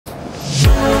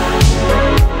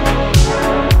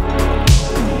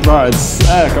Bro, it's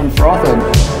sick, I'm frothing.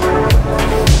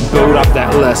 Build up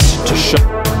that list to show.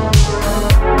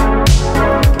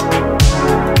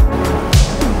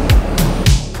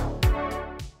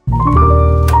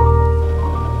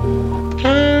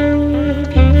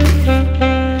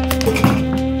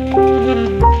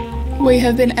 We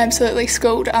have been absolutely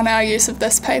schooled on our use of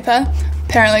this paper.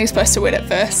 Apparently you're supposed to wet it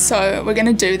first, so we're going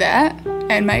to do that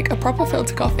and make a proper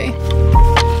filter coffee.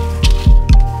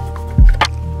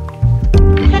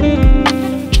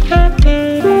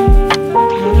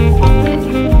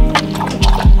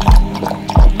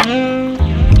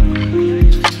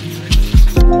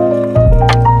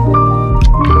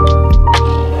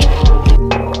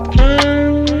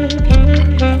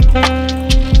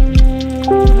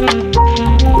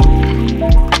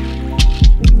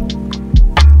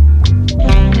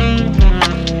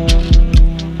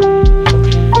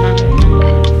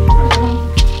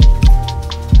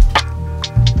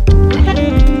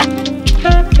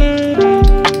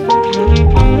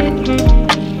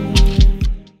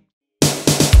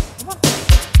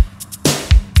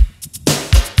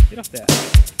 Get off there.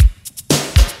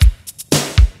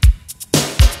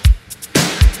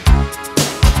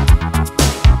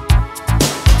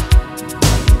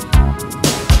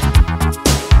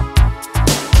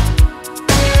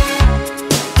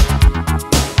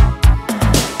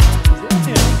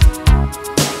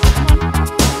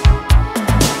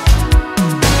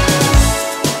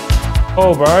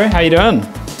 Oh, bro, how you doing?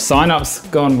 Sign-ups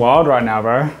going wild right now,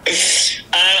 bro.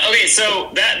 Okay,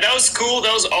 so that was cool.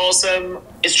 That was awesome.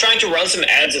 It's trying to run some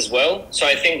ads as well. So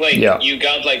I think you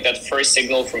got like that first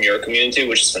signal from your community,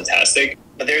 which is fantastic.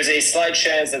 But there's a slight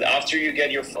chance that after you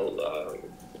get your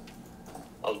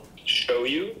I'll show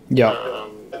you. Yeah.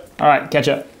 All right, catch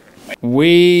up.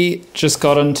 We just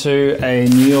got into a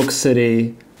New York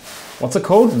City, what's it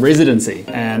called? Residency.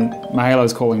 And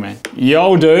Mahalo's calling me.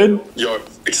 Yo, dude. Yo,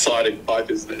 exciting. Hype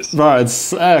is this. Bro, it's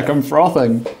sick. I'm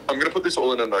frothing. I'm going to put this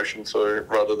all in a Notion, so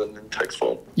rather than in text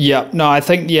form. Yeah, no, I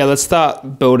think, let's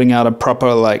start building out a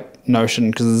proper, Notion,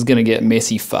 because it's going to get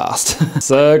messy fast.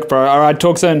 Sick, bro. All right,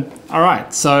 talk soon. All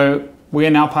right, so we are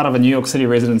now part of a New York City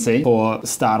residency for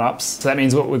startups. So that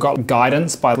means we've got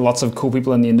guidance by lots of cool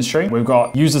people in the industry. We've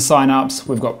got user signups,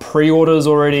 we've got pre-orders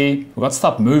already, we've got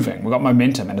stuff moving, we've got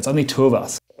momentum, and it's only 2 of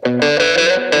us.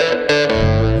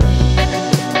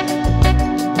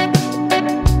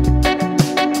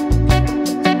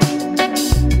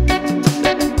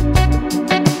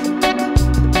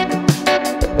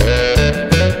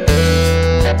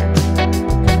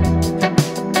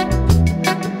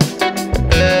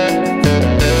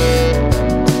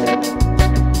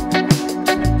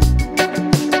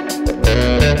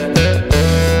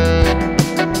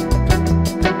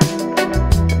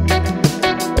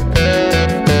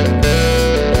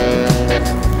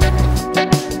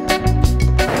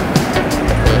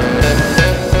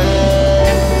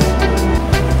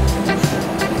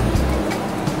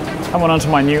 I went onto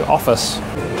my new office.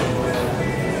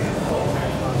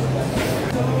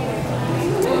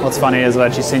 What's funny is I've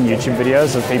actually seen YouTube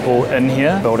videos of people in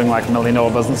here building like $1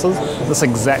 million businesses. This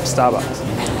exact Starbucks.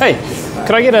 Hey,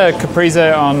 could I get a caprese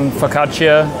on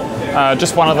focaccia?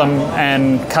 Just one of them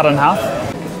and cut in half.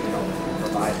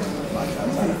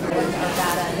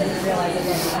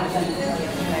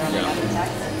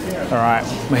 All right,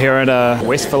 we're here at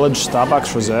West Village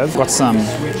Starbucks Reserve. Got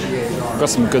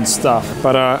some good stuff,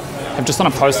 but I've just done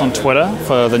a post on Twitter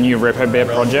for the new Repobear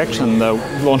project and the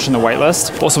launching the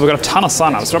waitlist. Also, we've got a ton of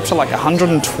signups. We're up to like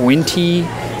 120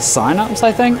 signups,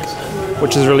 I think,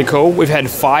 which is really cool. We've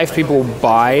had 5 people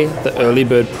buy the early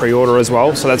bird pre-order as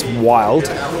well, so that's wild.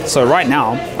 So right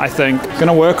now, I think I'm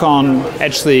gonna work on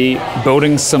actually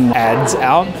building some ads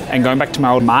out and going back to my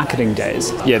old marketing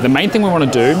days. Yeah, the main thing we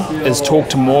wanna do is talk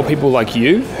to more people like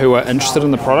you who are interested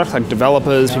in the product, like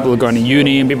developers, people who are going to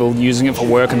uni and people using it for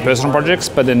work and personal projects,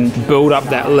 but then build up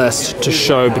that list to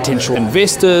show potential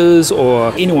investors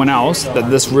or anyone else that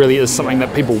this really is something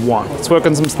that people want. Let's work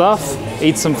on some stuff,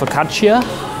 eat some focaccia,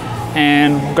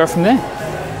 and we'll go from there.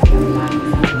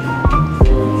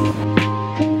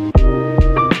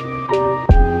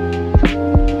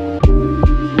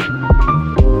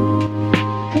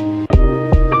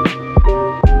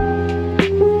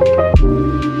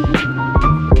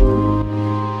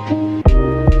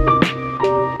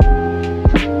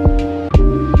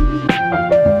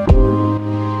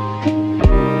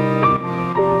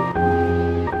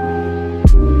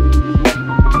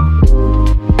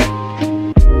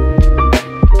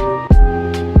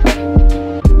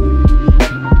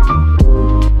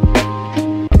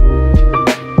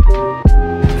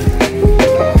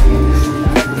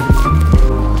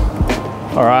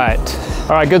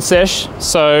 All right, good sesh.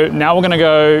 So now we're gonna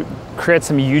go create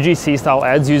some UGC style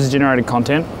ads, user generated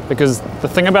content, because the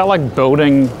thing about like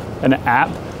building an app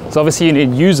is obviously you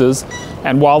need users,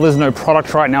 and while there's no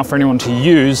product right now for anyone to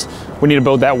use, we need to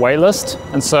build that waitlist.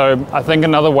 And so I think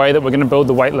another way that we're gonna build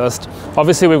the waitlist,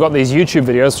 obviously we've got these YouTube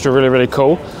videos, which are really, really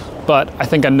cool, but I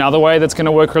think another way that's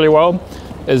gonna work really well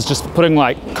is just putting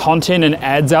like content and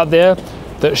ads out there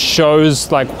that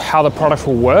shows like how the product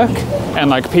will work and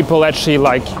like people actually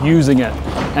like using it.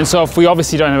 And so if we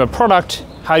obviously don't have a product,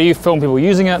 how do you film people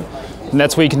using it? And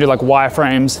that's where you can do like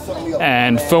wireframes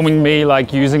and filming me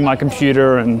like using my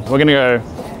computer, and we're gonna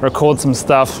go record some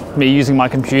stuff, me using my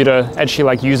computer, actually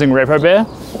like using Repobear,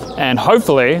 and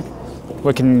hopefully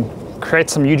we can create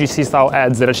some UGC style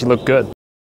ads that actually look good.